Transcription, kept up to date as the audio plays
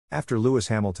After Lewis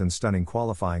Hamilton's stunning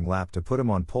qualifying lap to put him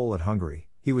on pole at Hungary,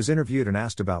 he was interviewed and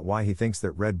asked about why he thinks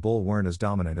that Red Bull weren't as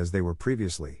dominant as they were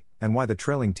previously, and why the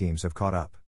trailing teams have caught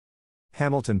up.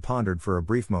 Hamilton pondered for a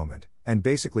brief moment, and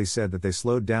basically said that they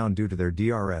slowed down due to their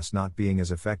DRS not being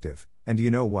as effective, and do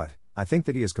you know what, I think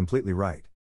that he is completely right.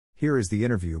 Here is the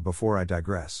interview before I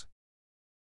digress.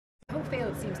 The whole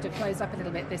field seems to have closed up a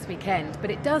little bit this weekend,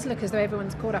 but it does look as though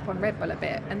everyone's caught up on Red Bull a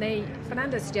bit, and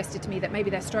Fernando suggested to me that maybe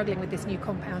they're struggling with this new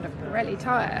compound of Pirelli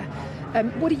tyre.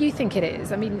 What do you think it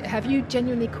is? I mean, have you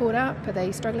genuinely caught up? Are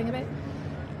they struggling a bit?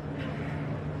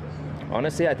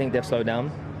 Honestly, I think they've slowed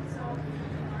down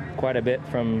quite a bit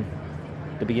from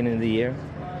the beginning of the year.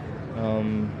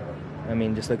 I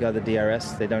mean, just look at the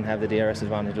DRS. They don't have the DRS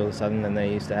advantage all of a sudden than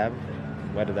they used to have.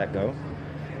 Where did that go?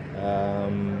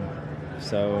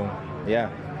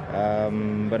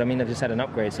 But I mean, they've just had an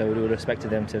upgrade, so we would have expected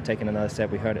them to have taken another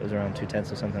step. We heard it was around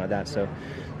 2/10 or something like that. So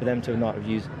for them to not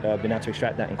have been able to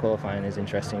extract that in qualifying is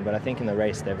interesting. But I think in the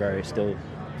race they're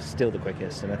still the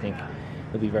quickest, and I think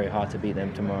it'll be very hard to beat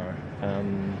them tomorrow.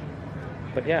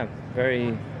 But yeah,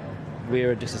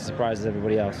 we're just as surprised as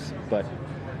everybody else. But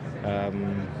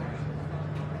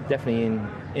definitely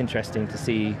interesting to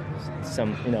see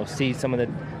some of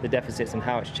the deficits and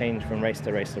how it's changed from race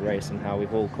to race to race, and how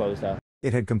we've all closed up.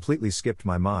 It had completely skipped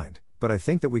my mind, but I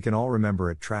think that we can all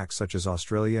remember at tracks such as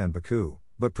Australia and Baku,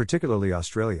 but particularly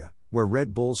Australia, where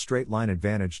Red Bull's straight line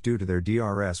advantage due to their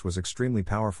DRS was extremely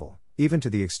powerful, even to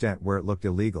the extent where it looked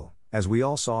illegal, as we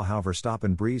all saw how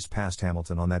Verstappen breezed past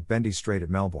Hamilton on that bendy straight at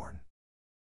Melbourne.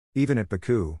 Even at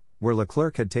Baku, where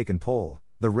Leclerc had taken pole,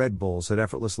 the Red Bulls had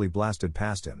effortlessly blasted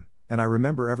past him, and I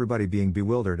remember everybody being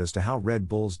bewildered as to how Red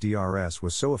Bull's DRS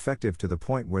was so effective to the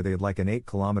point where they had like an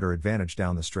 8-kilometer advantage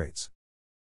down the straights.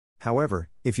 However,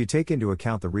 if you take into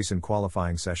account the recent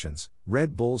qualifying sessions,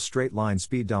 Red Bull's straight-line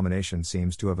speed domination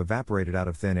seems to have evaporated out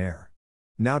of thin air.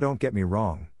 Now don't get me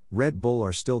wrong, Red Bull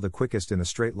are still the quickest in the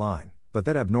straight line, but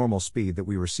that abnormal speed that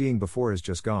we were seeing before is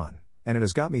just gone, and it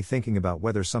has got me thinking about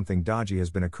whether something dodgy has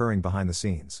been occurring behind the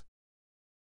scenes.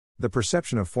 The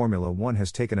perception of Formula One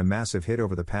has taken a massive hit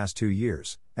over the past 2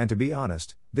 years, and to be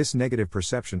honest, this negative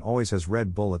perception always has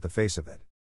Red Bull at the face of it.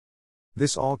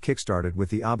 This all kickstarted with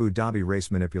the Abu Dhabi race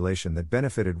manipulation that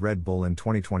benefited Red Bull in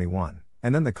 2021,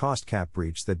 and then the cost cap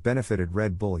breach that benefited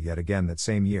Red Bull yet again that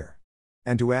same year.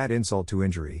 And to add insult to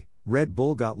injury, Red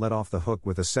Bull got let off the hook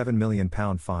with a £7 million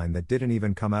fine that didn't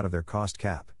even come out of their cost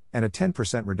cap, and a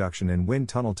 10% reduction in wind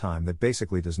tunnel time that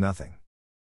basically does nothing.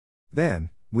 Then,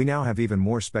 we now have even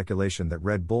more speculation that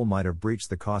Red Bull might have breached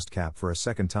the cost cap for a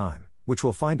second time, which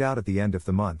we'll find out at the end of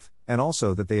the month, and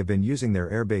also that they have been using their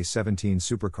Airbase 17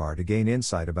 supercar to gain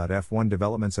insight about F1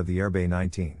 developments of the Airbase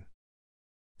 19.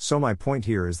 So my point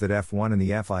here is that F1 and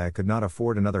the FIA could not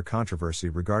afford another controversy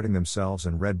regarding themselves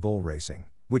and Red Bull Racing,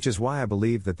 which is why I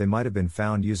believe that they might have been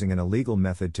found using an illegal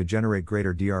method to generate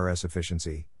greater DRS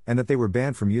efficiency, and that they were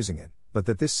banned from using it, but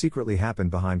that this secretly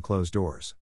happened behind closed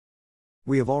doors.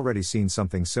 We have already seen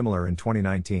something similar in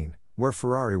 2019, where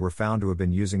Ferrari were found to have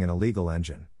been using an illegal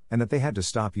engine, and that they had to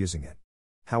stop using it.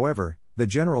 However, the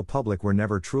general public were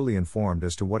never truly informed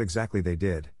as to what exactly they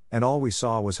did, and all we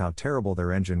saw was how terrible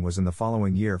their engine was in the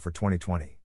following year for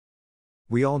 2020.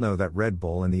 We all know that Red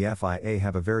Bull and the FIA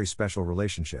have a very special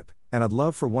relationship, and I'd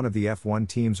love for one of the F1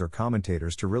 teams or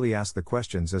commentators to really ask the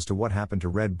questions as to what happened to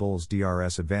Red Bull's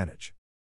DRS advantage.